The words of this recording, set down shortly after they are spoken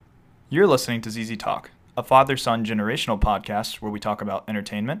You're listening to ZZ Talk, a father son generational podcast where we talk about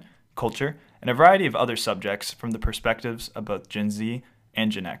entertainment, culture, and a variety of other subjects from the perspectives of both Gen Z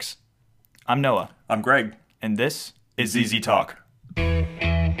and Gen X. I'm Noah, I'm Greg. and this is ZZ Talk.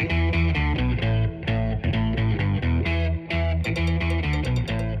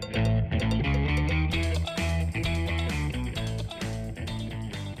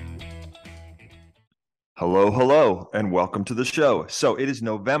 Hello, and welcome to the show. So it is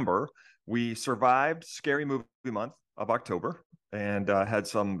November. We survived Scary Movie Month of October and had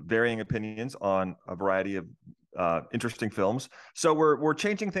some varying opinions on a variety of interesting films. So we're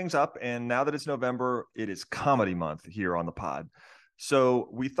changing things up, and now that it's November, it is Comedy Month here on the pod. So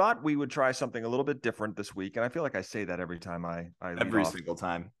we thought we would try something a little bit different this week, and I feel like I say that every time I lead Every off. single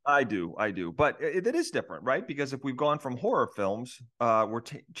time. I do, but it is different, right? Because if we've gone from horror films, we're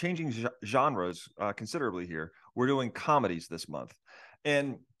changing genres considerably here. We're doing comedies this month,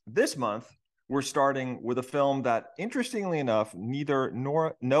 and this month we're starting with a film that, interestingly enough, neither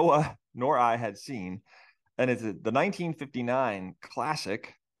Noah nor I had seen, and it's the 1959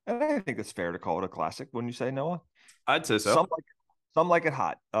 classic. And I think it's fair to call it a classic, wouldn't you say, Noah? I'd say so. Some Like It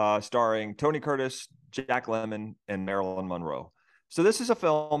Hot, starring Tony Curtis, Jack Lemmon, and Marilyn Monroe. So this is a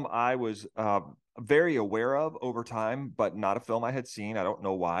film I was very aware of over time, but not a film I had seen. I don't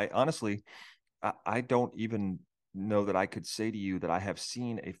know why. Honestly, I don't even know that I could say to you that I have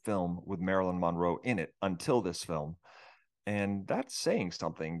seen a film with Marilyn Monroe in it until this film. And that's saying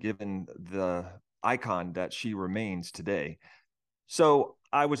something given the icon that she remains today. So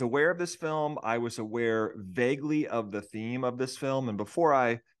I was aware of this film. I was aware vaguely of the theme of this film. And before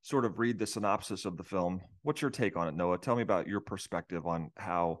I sort of read the synopsis of the film, what's your take on it, Noah? Tell me about your perspective on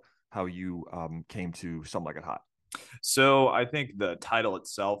how you came to Some Like It Hot. So I think the title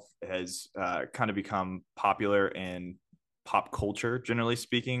itself has kind of become popular in pop culture, generally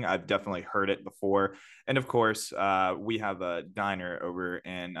speaking. I've definitely heard it before. And of course, we have a diner over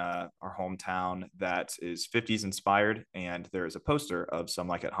in our hometown that is 50s inspired, and there is a poster of Some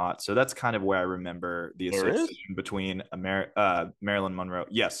Like It Hot. So that's kind of where I remember the association between Marilyn Monroe.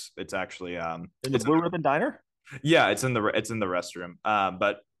 Yes, it's actually in the Blue Ribbon Diner. Yeah, it's in the restroom.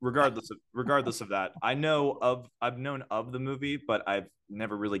 But regardless of that, I've known of the movie, but I've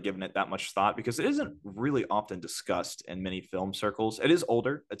never really given it that much thought because it isn't really often discussed in many film circles. It is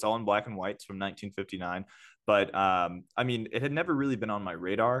older. It's all in black and white. It's from 1959. But I mean, it had never really been on my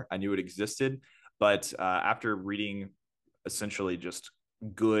radar. I knew it existed, but after reading essentially just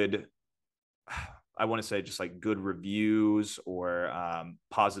good, I want to say just like good reviews or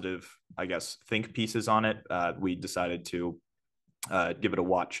positive, I guess, think pieces on it, we decided to give it a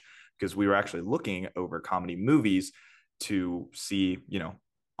watch because we were actually looking over comedy movies to see,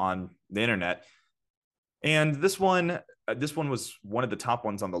 on the internet. And this one was one of the top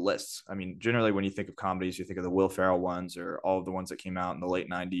ones on the list. I mean, generally when you think of comedies, you think of the Will Ferrell ones or all of the ones that came out in the late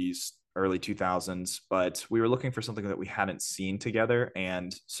 90s, early 2000s, but we were looking for something that we hadn't seen together.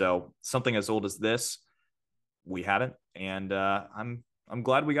 And so something as old as this, we hadn't. And I'm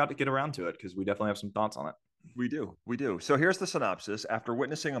glad we got to get around to it because we definitely have some thoughts on it. We do. So here's the synopsis. After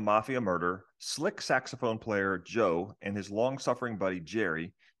witnessing a mafia murder, slick saxophone player Joe and his long-suffering buddy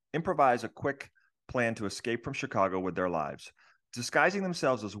Jerry improvise a quick plan to escape from Chicago with their lives. Disguising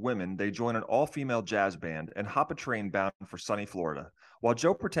themselves as women, they join an all-female jazz band and hop a train bound for sunny Florida. While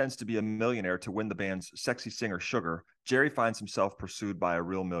Joe pretends to be a millionaire to win the band's sexy singer Sugar, Jerry finds himself pursued by a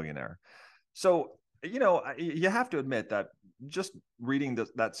real millionaire. So, you have to admit that just reading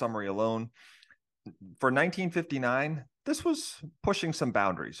that summary alone, for 1959, this was pushing some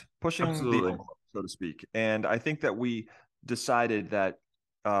boundaries, pushing Absolutely. the envelope, so to speak. And I think that we decided that,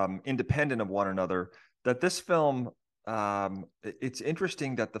 independent of one another, that this film, it's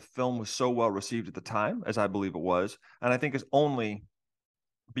interesting that the film was so well received at the time, as I believe it was. And I think it's only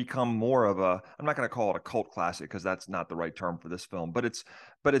become more of a, I'm not going to call it a cult classic because that's not the right term for this film, but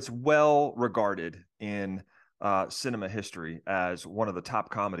it's well regarded in cinema history as one of the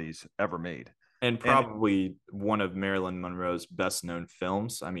top comedies ever made. And probably one of Marilyn Monroe's best known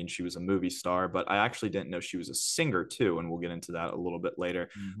films. I mean, she was a movie star, but I actually didn't know she was a singer too. And we'll get into that a little bit later.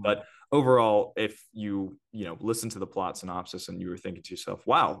 Mm-hmm. But overall, if you listen to the plot synopsis and you were thinking to yourself,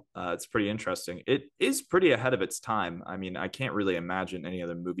 wow, it's pretty interesting. It is pretty ahead of its time. I mean, I can't really imagine any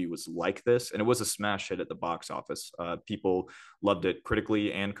other movie was like this. And it was a smash hit at the box office. People loved it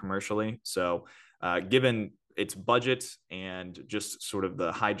critically and commercially. So given its budget and just sort of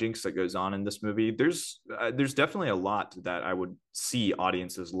the hijinks that goes on in this movie, there's definitely a lot that I would see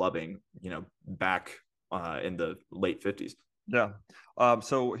audiences loving, back in the late 50s. Yeah.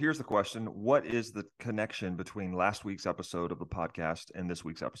 So here's the question. What is the connection between last week's episode of the podcast and this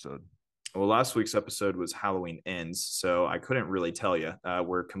week's episode? Well, last week's episode was Halloween Ends, so I couldn't really tell you.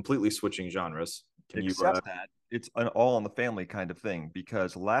 We're completely switching genres. Can you? Except that it's an all in the family kind of thing,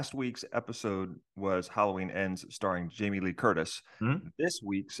 because last week's episode was Halloween Ends starring Jamie Lee Curtis. Hmm? This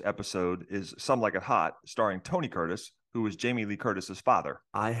week's episode is Some Like It Hot starring Tony Curtis, who is Jamie Lee Curtis's father.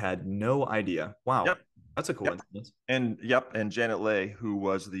 I had no idea. Wow, Yep. that's a Yep. coincidence. And Janet Leigh, who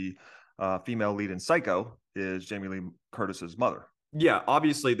was the female lead in Psycho, is Jamie Lee Curtis's mother. Yeah,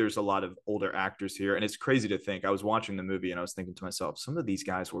 obviously there's a lot of older actors here, and it's crazy to think. I was watching the movie and I was thinking to myself, some of these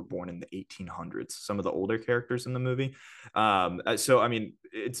guys were born in the 1800s. Some of the older characters in the movie. So I mean,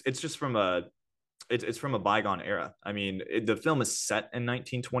 it's just from a it's from a bygone era. I mean, the film is set in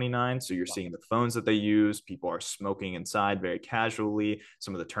 1929, so you're seeing the phones that they use. People are smoking inside very casually.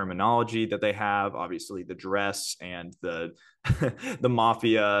 Some of the terminology that they have, obviously the dress and the the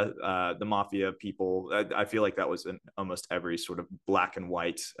mafia people. I feel like that was in almost every sort of black and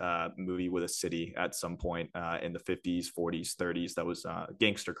white movie with a city at some point in the 50s, 40s, 30s. That was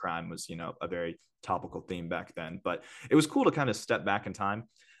gangster crime was a very topical theme back then. But it was cool to kind of step back in time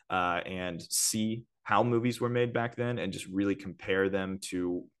and see how movies were made back then and just really compare them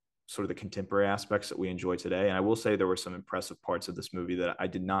to sort of the contemporary aspects that we enjoy today. And I will say there were some impressive parts of this movie that I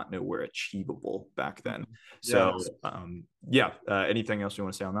did not know were achievable back then. So, anything else you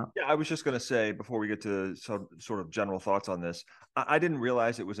want to say on that? Yeah, I was just going to say before we get to sort of general thoughts on this, I didn't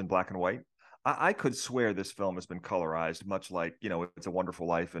realize it was in black and white. I could swear this film has been colorized, much like, It's a Wonderful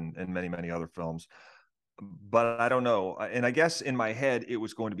Life and many, many other films. But I don't know. And I guess in my head, it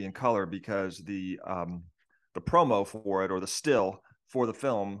was going to be in color because the promo for it, or the still for the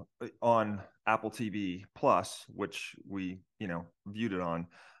film on Apple TV Plus, which we, viewed it on,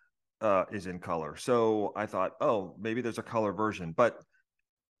 is in color. So I thought, oh, maybe there's a color version, but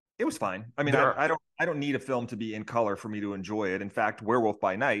it was fine. I mean, I don't need a film to be in color for me to enjoy it. In fact, Werewolf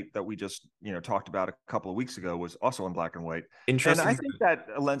by Night, that we just talked about a couple of weeks ago, was also in black and white. Interesting. And I think that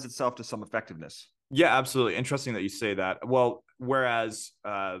lends itself to some effectiveness. Yeah, absolutely. Interesting that you say that. Well, whereas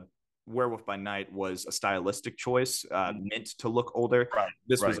Werewolf by Night was a stylistic choice meant to look older. Right,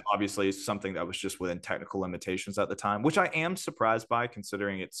 this was obviously something that was just within technical limitations at the time, which I am surprised by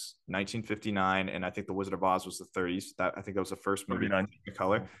considering it's 1959 and I think The Wizard of Oz was the 30s. I think that was the first movie in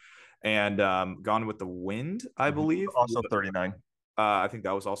color. And Gone with the Wind, I believe, also 39. I think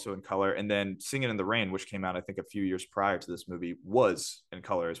that was also in color. And then Singing in the Rain, which came out, I think, a few years prior to this movie, was in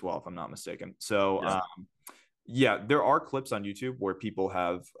color as well, if I'm not mistaken. So, there are clips on YouTube where people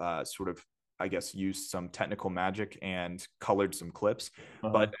have sort of, I guess, used some technical magic and colored some clips.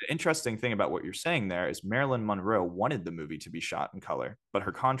 But the interesting thing about what you're saying there is Marilyn Monroe wanted the movie to be shot in color, but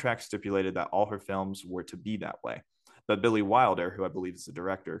her contract stipulated that all her films were to be that way. But Billy Wilder, who I believe is the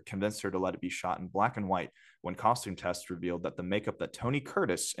director, convinced her to let it be shot in black and white when costume tests revealed that the makeup that Tony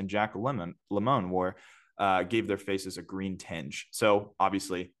Curtis and Jack Lemmon wore gave their faces a green tinge. So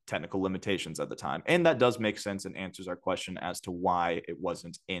obviously technical limitations at the time. And that does make sense and answers our question as to why it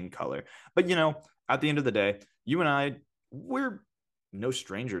wasn't in color. But, at the end of the day, you and I, we're no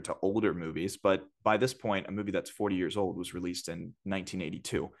stranger to older movies, but by this point, a movie that's 40 years old was released in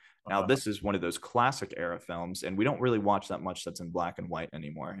 1982. Now, this is one of those classic era films, and we don't really watch that much that's in black and white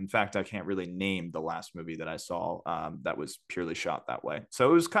anymore. In fact, I can't really name the last movie that I saw that was purely shot that way. So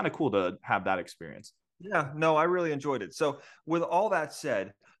it was kind of cool to have that experience. Yeah, no, I really enjoyed it. So with all that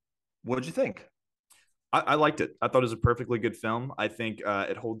said, what did you think? I liked it. I thought it was a perfectly good film. I think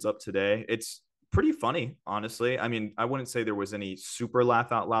it holds up today. It's pretty funny, honestly. I mean, I wouldn't say there was any super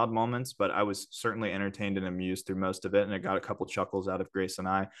laugh out loud moments, but I was certainly entertained and amused through most of it, and I got a couple chuckles out of Grace and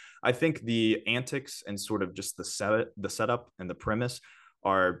I. I think the antics and sort of just the setup and the premise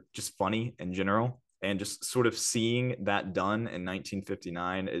are just funny in general, and just sort of seeing that done in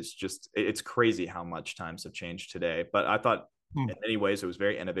 1959 is just, it's crazy how much times have changed today. But I thought in many ways it was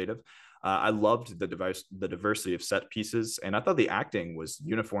very innovative. I loved the diversity of set pieces, and I thought the acting was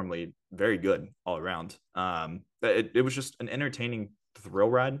uniformly very good all around. It was just an entertaining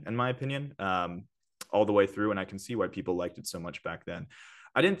thrill ride, in my opinion, all the way through, and I can see why people liked it so much back then.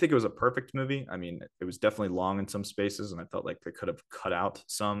 I didn't think it was a perfect movie. I mean, it was definitely long in some spaces, and I felt like they could have cut out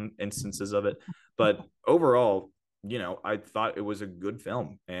some instances of it. But overall, I thought it was a good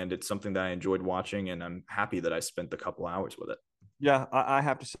film, and it's something that I enjoyed watching, and I'm happy that I spent a couple hours with it. Yeah, I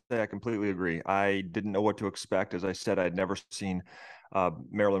have to say I completely agree. I didn't know what to expect. As I said, I'd never seen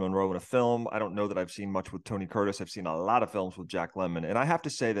Marilyn Monroe in a film. I don't know that I've seen much with Tony Curtis. I've seen a lot of films with Jack Lemmon. And I have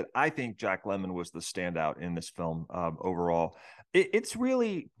to say that I think Jack Lemmon was the standout in this film overall. It's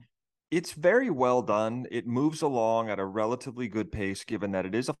very well done. It moves along at a relatively good pace, given that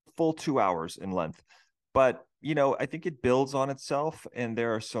it is a full 2 hours in length. But I think it builds on itself, and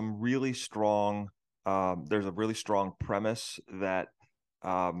there are some really strong. There's a really strong premise that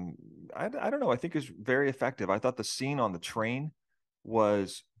I don't know. I think is very effective. I thought the scene on the train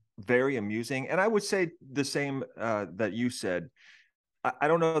was very amusing, and I would say the same that you said. I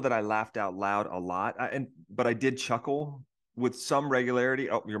don't know that I laughed out loud a lot, but I did chuckle with some regularity.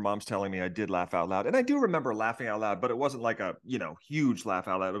 Oh, your mom's telling me I did laugh out loud, and I do remember laughing out loud, but it wasn't like a huge laugh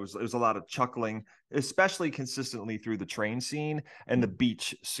out loud. It was a lot of chuckling, especially consistently through the train scene and the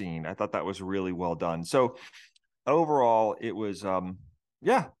beach scene. I thought that was really well done. So overall, it was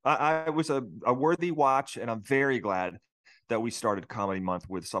yeah, I was a worthy watch, and I'm very glad that we started Comedy Month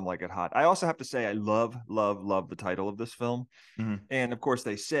with Some Like It Hot. I also have to say I love, love, love the title of this film. Mhm. And of course,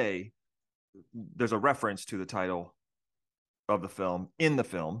 they say there's a reference to the title of the film in the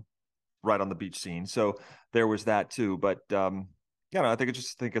film, right on the beach scene. So there was that too. But I think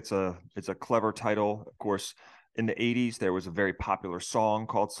it's a clever title. Of course, in the '80s, there was a very popular song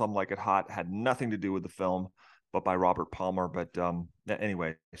called "Some Like It Hot." Had nothing to do with the film, but by Robert Palmer. But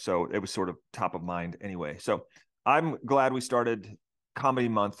anyway, so it was sort of top of mind anyway. So I'm glad we started Comedy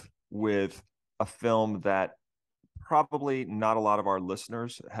Month with a film that probably not a lot of our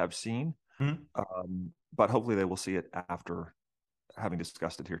listeners have seen, Mhm. but hopefully they will see it after having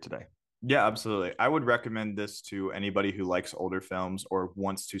discussed it here today. Yeah, absolutely. I would recommend this to anybody who likes older films or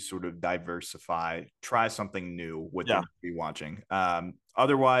wants to sort of diversify, try something new with the Yeah. movie watching.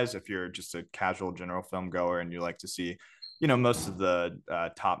 Otherwise, if you're just a casual general film goer and you like to see, most of the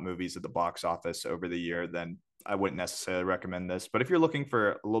top movies at the box office over the year, then I wouldn't necessarily recommend this. But if you're looking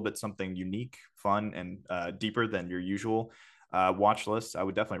for a little bit something unique, fun, and deeper than your usual watch list, I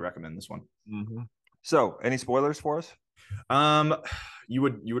would definitely recommend this one. Mm-hmm. So, any spoilers for us? Um, you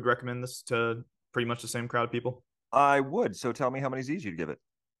would recommend this to pretty much the same crowd of people? I would. So, tell me how many Z's you'd give it,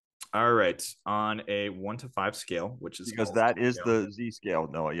 All right, on a 1 to 5 scale, which is because also that is scale. the Z scale.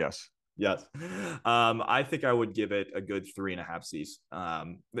 Noah, yes. Yes. I think I would give it a good 3.5 C's.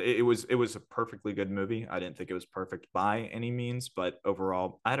 It was a perfectly good movie. I didn't think it was perfect by any means, but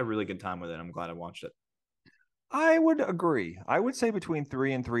overall, I had a really good time with it. I'm glad I watched it. I would agree. I would say between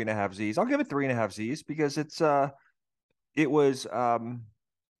 3 and 3.5 Z's. I'll give it 3.5 Z's because it was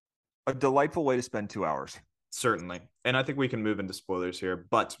a delightful way to spend 2 hours. Certainly. And I think we can move into spoilers here.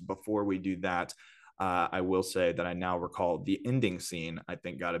 But before we do that, I will say that I now recall the ending scene, I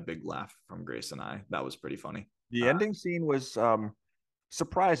think, got a big laugh from Grace and I. That was pretty funny. The Uh, ending scene was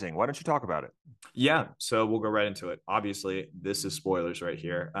surprising. Why don't you talk about it? yeah, so we'll go right into it. Obviously, this is spoilers right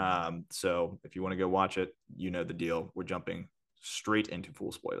here. So if you want to go watch it, you know the deal. We're jumping straight into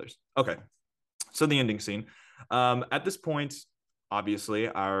full spoilers. Okay, so the ending scene. At this point, obviously,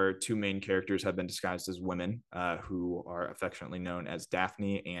 our two main characters have been disguised as women who are affectionately known as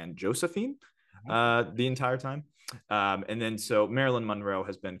Daphne and Josephine the entire time. And then so Marilyn Monroe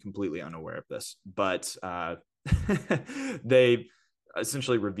has been completely unaware of this, but they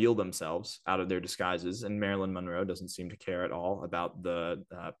essentially reveal themselves out of their disguises, and Marilyn Monroe doesn't seem to care at all about the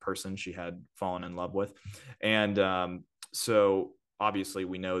person she had fallen in love with. And so obviously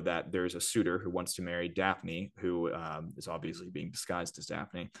we know that there's a suitor who wants to marry Daphne, who is obviously being disguised as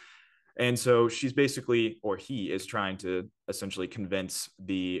Daphne. And so she's basically, or he is trying to essentially convince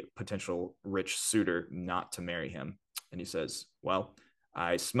the potential rich suitor not to marry him. And he says, "Well,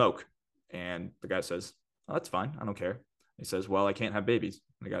 I smoke." And the guy says, "Oh, that's fine. I don't care." He says, "Well, I can't have babies."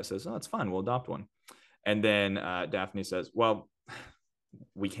 And the guy says, "Oh, that's fine. We'll adopt one." And then Daphne says, "Well,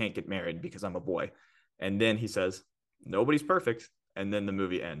 we can't get married because I'm a boy." And then he says, "Nobody's perfect." And then the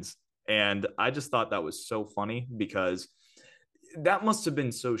movie ends. And I just thought that was so funny because that must have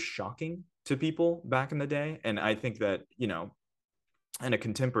been so shocking to people back in the day. And I think that, in a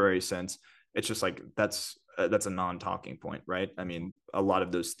contemporary sense, it's just like that's a non-talking point, right? I mean, a lot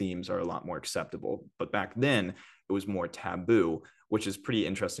of those themes are a lot more acceptable, but back then it was more taboo, which is pretty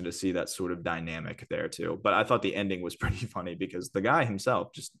interesting to see that sort of dynamic there too. But I thought the ending was pretty funny because the guy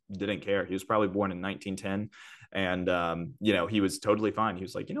himself just didn't care. He was probably born in 1910, and he was totally fine. He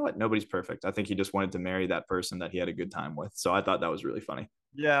was like, you know what, nobody's perfect. I think he just wanted to marry that person that he had a good time with. So I thought that was really funny.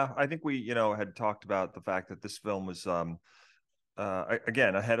 Yeah, I think we, had talked about the fact that this film was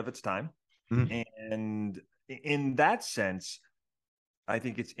again ahead of its time. Mhm. And in that sense, I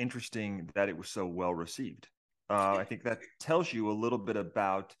think it's interesting that it was so well received. I think that tells you a little bit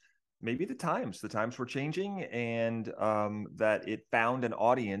about maybe the times. The times were changing, and that it found an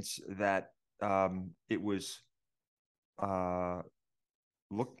audience that it was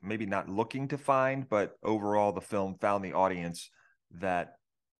maybe not looking to find, but overall the film found the audience that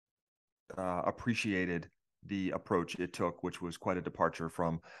appreciated the approach it took, which was quite a departure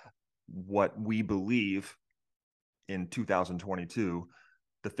from what we believe in 2022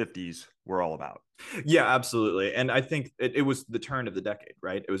 the 50s were all about. Yeah, absolutely. And I think it was the turn of the decade,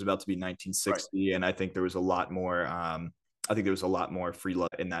 right? It was about to be 1960, right. And I think there was a lot more free love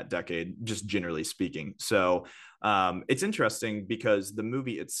in that decade, just generally speaking. So it's interesting because the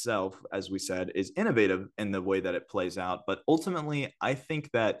movie itself, as we said, is innovative in the way that it plays out. But ultimately, I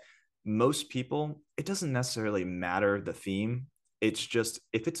think that most people, it doesn't necessarily matter the theme. It's just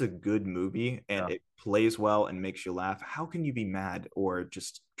if it's a good movie and it plays well and makes you laugh, how can you be mad or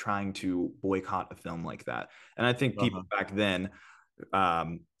just trying to boycott a film like that? And I think people back then,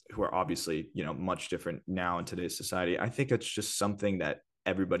 who are obviously, much different now in today's society, I think it's just something that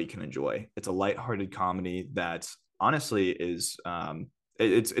everybody can enjoy. It's a lighthearted comedy that honestly is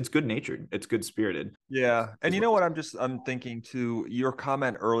it's good natured, it's good spirited. Yeah. And you know what, I'm thinking too, your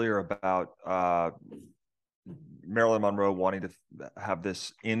comment earlier about Marilyn Monroe wanting to have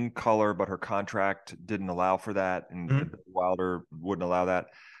this in color, but her contract didn't allow for that, and Wilder wouldn't allow that.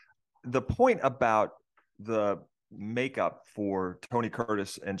 The point about the makeup for Tony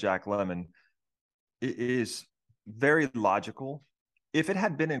Curtis and Jack Lemmon is very logical. If it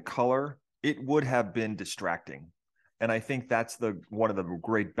had been in color, it would have been distracting. And I think that's one of the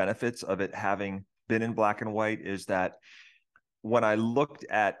great benefits of it having been in black and white, is that when I looked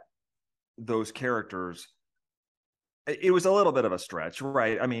at those characters, it was a little bit of a stretch,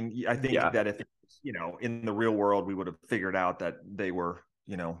 right? I mean, I think that if, in the real world, we would have figured out that they were,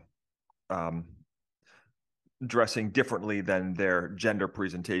 dressing differently than their gender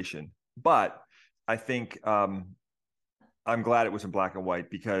presentation. But I think I'm glad it was in black and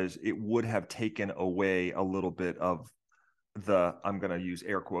white, because it would have taken away a little bit of I'm going to use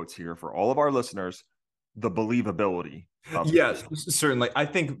air quotes here for all of our listeners, the believability. Yes, certainly. I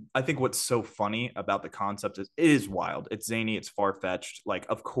think what's so funny about the concept is it is wild. It's zany. It's far-fetched. Like,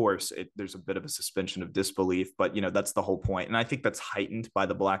 of course, there's a bit of a suspension of disbelief, but that's the whole point. And I think that's heightened by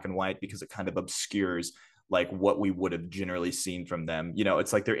the black and white because it kind of obscures like what we would have generally seen from them.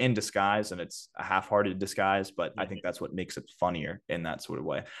 It's like they're in disguise and it's a half-hearted disguise, but I think that's what makes it funnier in that sort of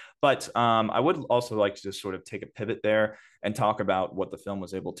way. But I would also like to just sort of take a pivot there and talk about what the film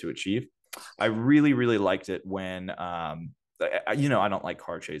was able to achieve. I really, really liked it when, I don't like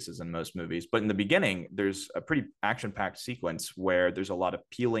car chases in most movies, but in the beginning, there's a pretty action-packed sequence where there's a lot of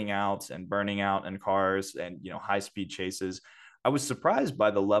peeling out and burning out in cars and, high-speed chases. I was surprised by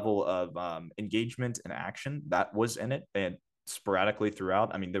the level of engagement and action that was in it, and sporadically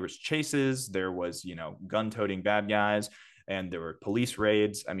throughout. I mean, there was chases, there was, gun-toting bad guys, and there were police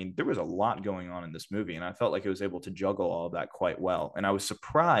raids. I mean, there was a lot going on in this movie, and I felt like it was able to juggle all of that quite well. And I was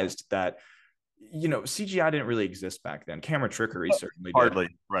surprised that, CGI didn't really exist back then. Camera trickery certainly did. Hardly,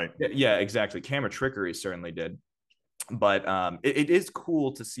 right. Yeah, exactly. Camera trickery certainly did. But it is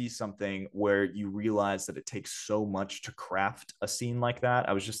cool to see something where you realize that it takes so much to craft a scene like that.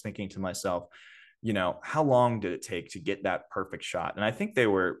 I was just thinking to myself, how long did it take to get that perfect shot? And I think they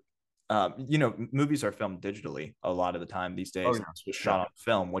were, movies are filmed digitally a lot of the time these days. This was shot on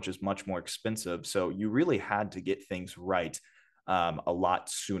film, which is much more expensive. So you really had to get things right a lot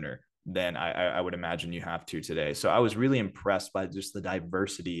sooner than I would imagine you have to today. So I was really impressed by just the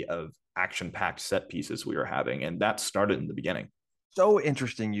diversity of action-packed set pieces we were having, and that started in the beginning. So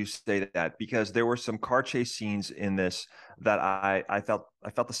interesting you say that, because there were some car chase scenes in this that I felt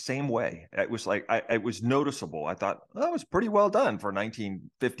the same way. It was like it was noticeable. I thought that was pretty well done for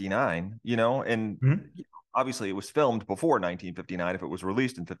 1959, and obviously it was filmed before 1959 if it was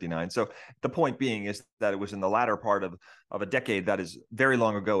released in 59. So the point being is that it was in the latter part of a decade that is very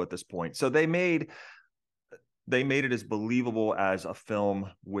long ago at this point. So they made it as believable as a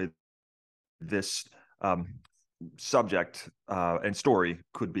film with this subject and story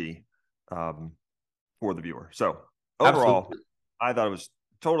could be for the viewer. So overall, absolutely, I thought it was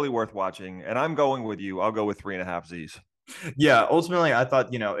totally worth watching, and I'm going with you. I'll go with 3.5 Z's. Yeah, ultimately I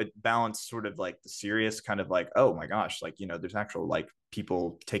thought, it balanced sort of like the serious kind of like, oh my gosh, like, there's actual like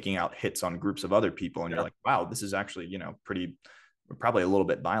people taking out hits on groups of other people, and you're like, wow, this is actually, pretty, probably a little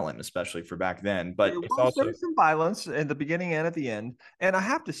bit violent, especially for back then. But it's also some violence in the beginning and at the end. And I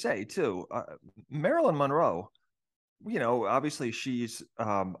have to say too, Marilyn Monroe, obviously she's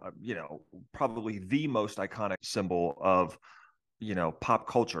probably the most iconic symbol of pop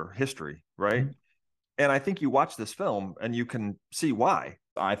culture history, right? And I think you watch this film and you can see why.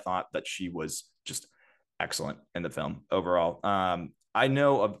 I thought that she was just excellent in the film overall. I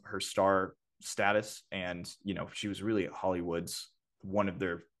know of her star status, and she was really Hollywood's one of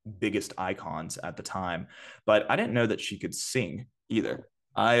their biggest icons at the time, but I didn't know that she could sing either.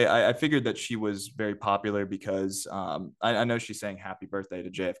 I figured that she was very popular because I know she sang Happy Birthday to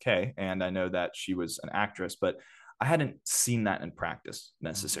JFK, and I know that she was an actress, but I hadn't seen that in practice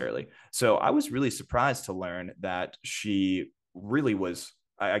necessarily. So I was really surprised to learn that she really was,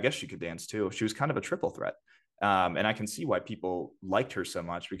 I guess she could dance too. She was kind of a triple threat. And I can see why people liked her so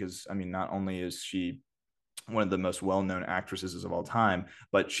much because, I mean, not only is she one of the most well-known actresses of all time,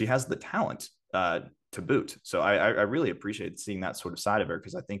 but she has the talent to boot. So I really appreciate seeing that sort of side of her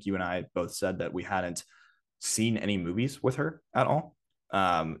because I think you and I both said that we hadn't seen any movies with her at all.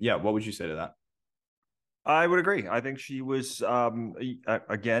 Yeah, what would you say to that? I would agree. I think she was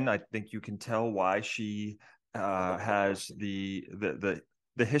again. I think you can tell why she has the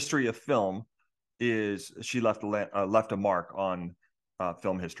history of film is she left a mark on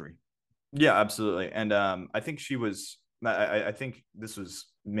film history. Yeah, absolutely. And I think she was. I think this was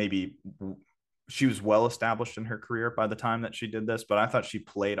maybe she was well established in her career by the time that she did this, but I thought she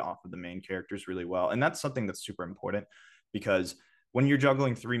played off of the main characters really well, and that's something that's super important because when you're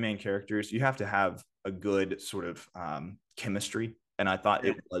juggling three main characters, you have to have a good sort of chemistry, and I thought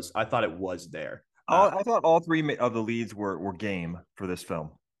it was. I thought it was there. I thought all three of the leads were game for this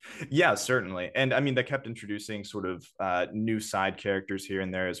film. Yeah, certainly. And I mean, they kept introducing sort of new side characters here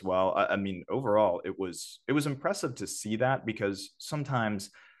and there as well. I mean, overall, it was impressive to see that because sometimes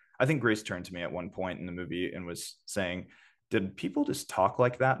I think Grace turned to me at one point in the movie and was saying, "Did people just talk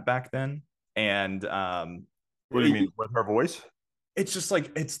like that back then?" And what do you mean with her voice? It's just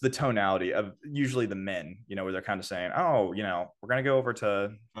like it's the tonality of usually the men, you know, where they're kind of saying, "Oh, you know, we're gonna go over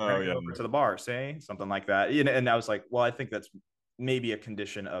to the bar, say something like that." You know, and I was like, "Well, I think that's maybe a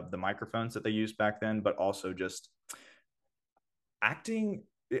condition of the microphones that they used back then, but also just acting.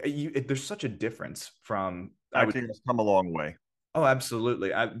 There's such a difference from acting has come a long way. Oh, absolutely.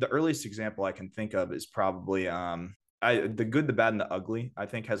 The earliest example I can think of is probably The Good, the Bad, and the Ugly. I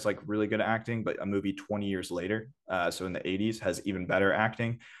think has like really good acting, but a movie 20 years later, so in the 80s, has even better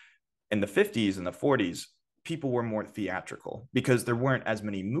acting. In the 50s and the 40s, people were more theatrical because there weren't as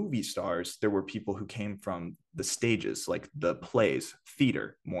many movie stars. There were people who came from the stages, like the plays,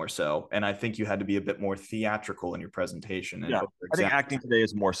 theater more so. And I think you had to be a bit more theatrical in your presentation. And yeah, I think acting today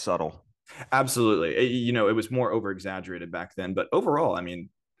is more subtle. Absolutely. You know, it was more over exaggerated back then, but overall, I mean,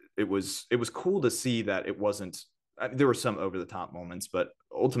 it was cool to see that it wasn't, there were some over the top moments, but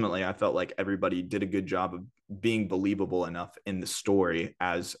ultimately I felt like everybody did a good job of being believable enough in the story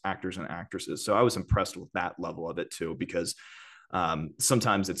as actors and actresses. So I was impressed with that level of it too, because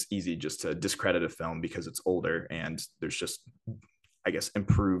sometimes it's easy just to discredit a film because it's older and there's just, I guess,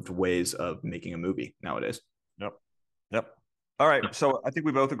 improved ways of making a movie nowadays. Yep. All right. So I think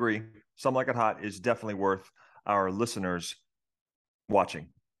we both agree. Some Like It Hot is definitely worth our listeners watching.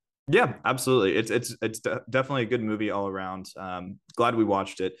 Yeah, absolutely. It's definitely a good movie all around. Glad we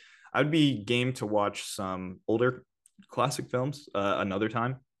watched it. I'd be game to watch some older classic films another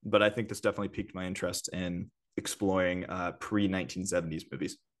time, but I think this definitely piqued my interest in exploring pre-1970s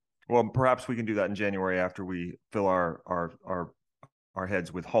movies. Well, perhaps we can do that in January after we fill our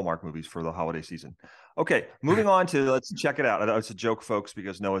heads with Hallmark movies for the holiday season. Okay, moving on to let's check it out. It's a joke, folks,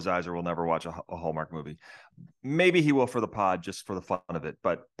 because Noah Zeiser will never watch a Hallmark movie. Maybe he will for the pod, just for the fun of it,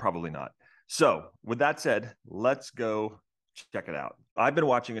 but probably not. So, with that said, let's go check it out. I've been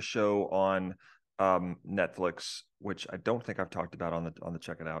watching a show on Netflix, which I don't think I've talked about on the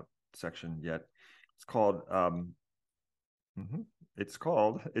check it out section yet.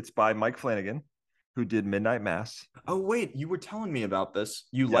 It's by Mike Flanagan, who did Midnight Mass. Oh, wait, you were telling me about this.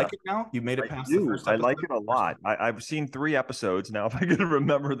 You like it now? You made it past the first episode? I like it a lot. I've seen 3 episodes now. If I can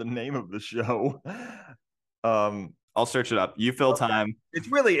remember the name of the show. I'll search it up. You fill time.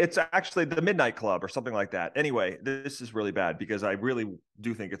 It's actually The Midnight Club or something like that. Anyway, this is really bad because I really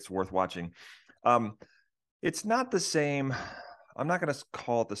do think it's worth watching. It's not the same. I'm not going to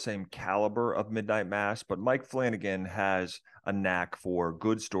call it the same caliber of Midnight Mass, but Mike Flanagan has a knack for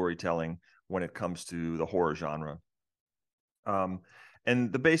good storytelling when it comes to the horror genre. And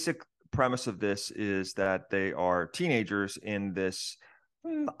the basic premise of this is that they are teenagers in this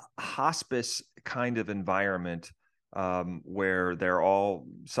hospice kind of environment where they're all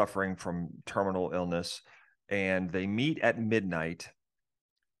suffering from terminal illness, and they meet at midnight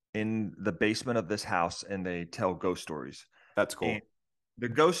in the basement of this house and they tell ghost stories. That's cool. And the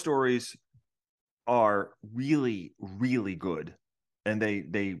ghost stories are really, really good. And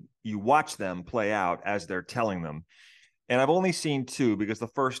you watch them play out as they're telling them. And I've only seen 2 because the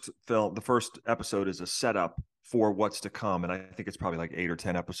first episode is a setup for what's to come. And I think it's probably like 8 or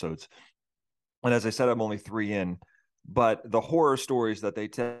 10 episodes. And as I said, I'm only 3 in, but the horror stories that they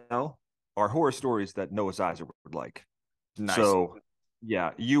tell are horror stories that Noah Zeiser would like. Nice. So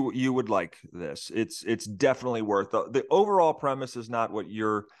yeah, you would like this. It's definitely worth the overall premise is not what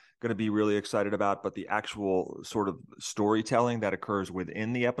you're going to be really excited about, but the actual sort of storytelling that occurs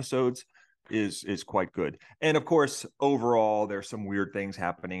within the episodes is quite good. And of course, overall, there's some weird things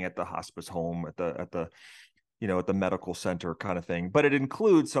happening at the hospice home, at the at the medical center kind of thing. But it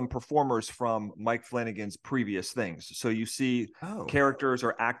includes some performers from Mike Flanagan's previous things. So you see characters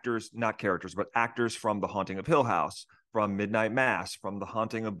or actors, not characters, but actors from The Haunting of Hill House, from Midnight Mass, from The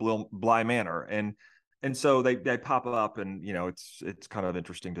Haunting of Bly Manor, and so they pop up, and it's kind of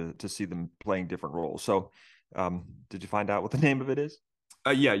interesting to see them playing different roles. So, did you find out what the name of it is?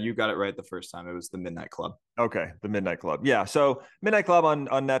 Yeah, you got it right the first time. It was The Midnight Club. Okay, The Midnight Club. Yeah, so Midnight Club on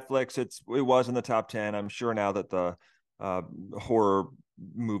Netflix. It was in the top 10. I'm sure now that the horror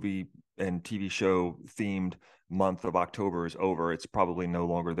movie and TV show themed month of October is over, it's probably no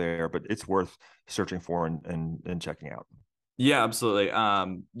longer there, but it's worth searching for and checking out. Yeah, absolutely.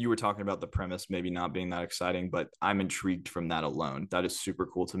 You were talking about the premise maybe not being that exciting, but I'm intrigued from that alone. That is super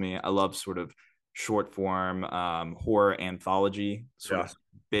cool to me. I love sort of short form horror anthology sort of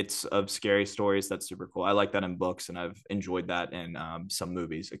bits of scary stories. That's super cool. I like that in books, and I've enjoyed that in some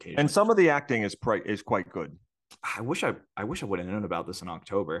movies occasionally. And some of the acting is quite good. I wish I would have known about this in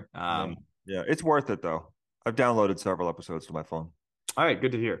October. Yeah, it's worth it though. I've downloaded several episodes to my phone. All right,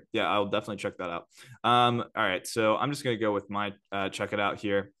 good to hear. Yeah, I'll definitely check that out. All right, so I'm just gonna go with my check it out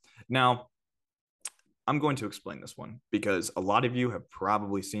here. Now, I'm going to explain this one because a lot of you have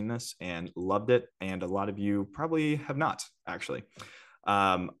probably seen this and loved it, and a lot of you probably have not, actually.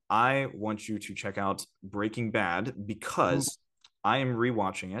 I want you to check out Breaking Bad because I am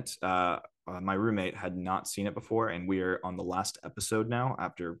rewatching it. My roommate had not seen it before, and we are on the last episode now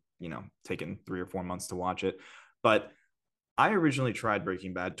after, taking 3 or 4 months to watch it. But I originally tried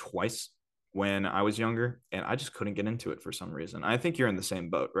Breaking Bad twice when I was younger, and I just couldn't get into it for some reason. I think you're in the same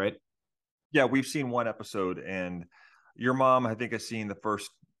boat, right? Yeah, we've seen one episode, and your mom, I think, has seen the first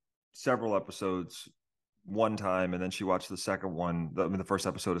several episodes one time, and then she watched the second one, the first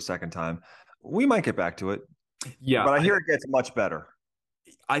episode a second time. We might get back to it. Yeah, but I hear it gets much better.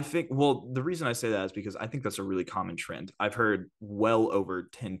 I think, well, the reason I say that is because I think that's a really common trend. I've heard well over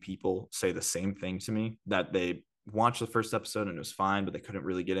 10 people say the same thing to me, that they watched the first episode and it was fine, but they couldn't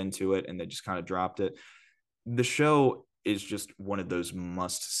really get into it and they just kind of dropped it. The show is just one of those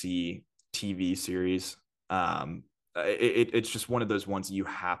must-see TV series. It's just one of those ones you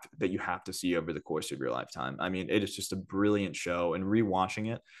have to see over the course of your lifetime. I mean, it is just a brilliant show, and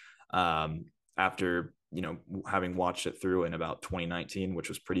rewatching it after having watched it through in about 2019, which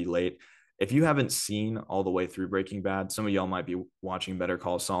was pretty late. If you haven't seen all the way through Breaking Bad, some of y'all might be watching Better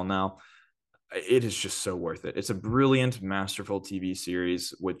Call Saul now. It is just so worth it. It's a brilliant, masterful TV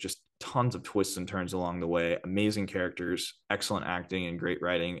series with just tons of twists and turns along the way, amazing characters, excellent acting, and great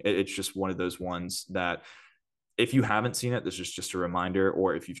writing. It's just one of those ones that if you haven't seen it, this is just a reminder,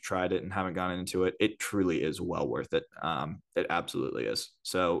 or if you've tried it and haven't gotten into it, it truly is well worth it. It absolutely is.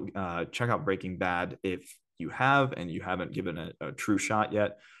 So check out Breaking Bad if you have and you haven't given it a true shot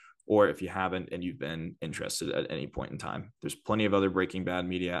yet, or if you haven't and you've been interested at any point in time. There's plenty of other Breaking Bad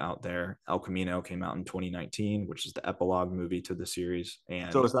media out there. El Camino came out in 2019, which is the epilogue movie to the series.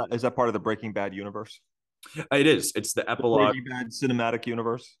 And so is that part of the Breaking Bad universe? It is. It's the epilogue. Breaking Bad cinematic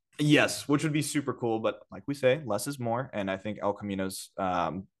universe? Yes, which would be super cool. But like we say, less is more. And I think El Camino's,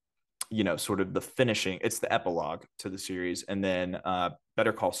 sort of the finishing. It's the epilogue to the series. And then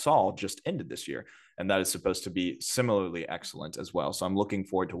Better Call Saul just ended this year. And that is supposed to be similarly excellent as well. So I'm looking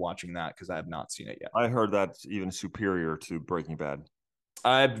forward to watching that because I have not seen it yet. I heard that's even superior to Breaking Bad.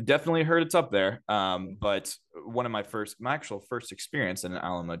 I've definitely heard it's up there. But one of my actual first experience in an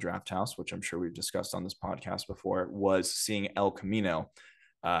Alamo Drafthouse, which I'm sure we've discussed on this podcast before, was seeing El Camino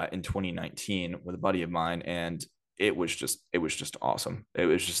in 2019 with a buddy of mine. And it was just awesome. It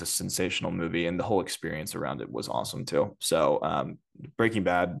was just a sensational movie, and the whole experience around it was awesome too. So Breaking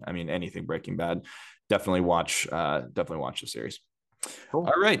Bad, I mean, anything Breaking Bad, definitely watch the series. Cool.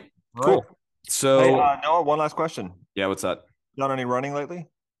 All right. Cool. So hey, Noah, one last question. Yeah, what's that? Done any running lately?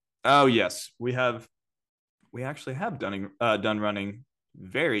 Oh yes, we actually have done running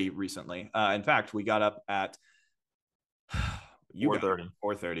very recently. In fact, we got up at 4:30.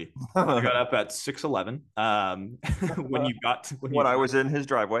 4:30. I got up at 6:11. When I was in his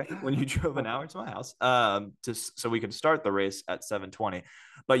driveway. When you drove an hour to my house, so we could start the race at 7:20.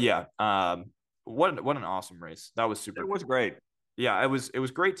 But yeah, what an awesome race. That was super. It was great. Yeah, it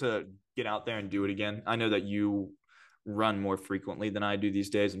was great to get out there and do it again. I know that you run more frequently than I do these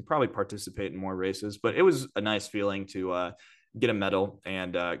days and probably participate in more races, but it was a nice feeling to get a medal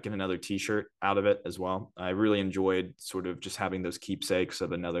and get another t-shirt out of it as well. I really enjoyed sort of just having those keepsakes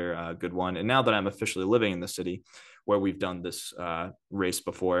of another good one. And now that I'm officially living in the city, where we've done this race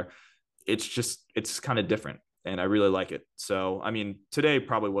before. It's kind of different, and I really like it. So, I mean, today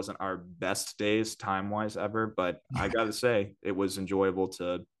probably wasn't our best days time-wise ever, but I gotta say it was enjoyable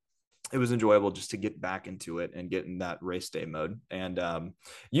just to get back into it and get in that race day mode. And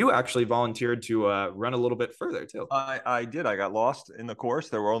you actually volunteered to run a little bit further too. I did. I got lost in the course.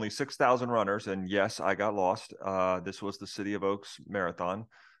 There were only 6,000 runners, and yes, I got lost. This was the City of Oaks Marathon,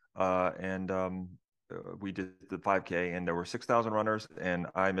 and we did the 5K, and there were 6,000 runners, and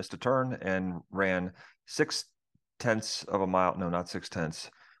I missed a turn and ran 0.6 of a mile. No, not 0.6,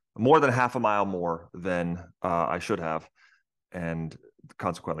 more than half a mile more than I should have, and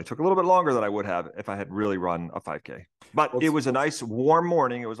consequently took a little bit longer than I would have if I had really run a 5K. But it was a nice warm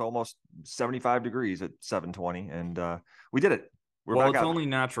morning. It was almost 75 degrees at 7:20, and we did it. Well, it's only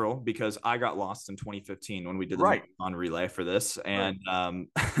natural because I got lost in 2015 when we did the marathon relay for this, and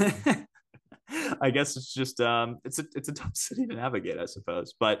I guess it's just it's a tough city to navigate, I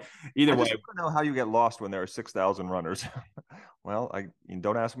suppose. But either way, I don't know how you get lost when there are 6,000 runners. Well,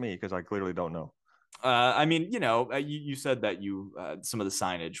 don't ask me because I clearly don't know. I mean, you said that some of the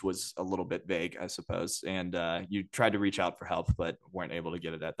signage was a little bit vague, I suppose, and you tried to reach out for help, but weren't able to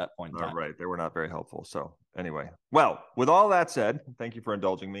get it at that point in time. Right. They were not very helpful. So anyway, well, with all that said, thank you for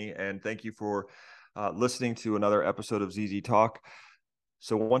indulging me, and thank you for listening to another episode of ZZ Talk.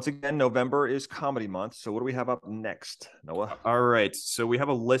 So once again, November is comedy month. So what do we have up next, Noah? All right. So we have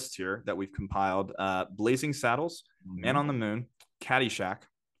a list here that we've compiled. Blazing Saddles, Man on the Moon, Caddyshack,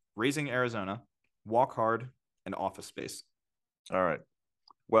 Raising Arizona, Walk Hard, and Office Space. All right.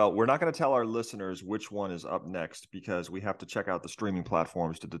 Well, we're not going to tell our listeners which one is up next because we have to check out the streaming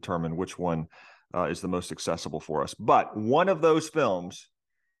platforms to determine which one is the most accessible for us. But one of those films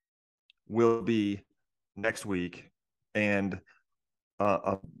will be next week, and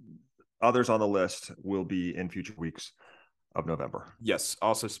others on the list will be in future weeks of November. Yes.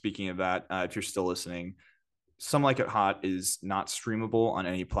 Also, speaking of that, if you're still listening, Some Like It Hot is not streamable on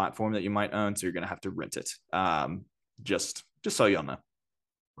any platform that you might own, so you're going to have to rent it. Just so y'all know.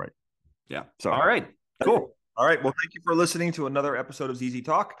 Right. Yeah. So, all right. Cool. All right. Well, thank you for listening to another episode of ZZ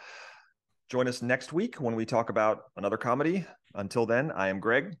Talk. Join us next week when we talk about another comedy. Until then, I am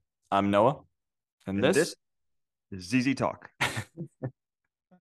Greg. I'm Noah. And this is ZZ Talk.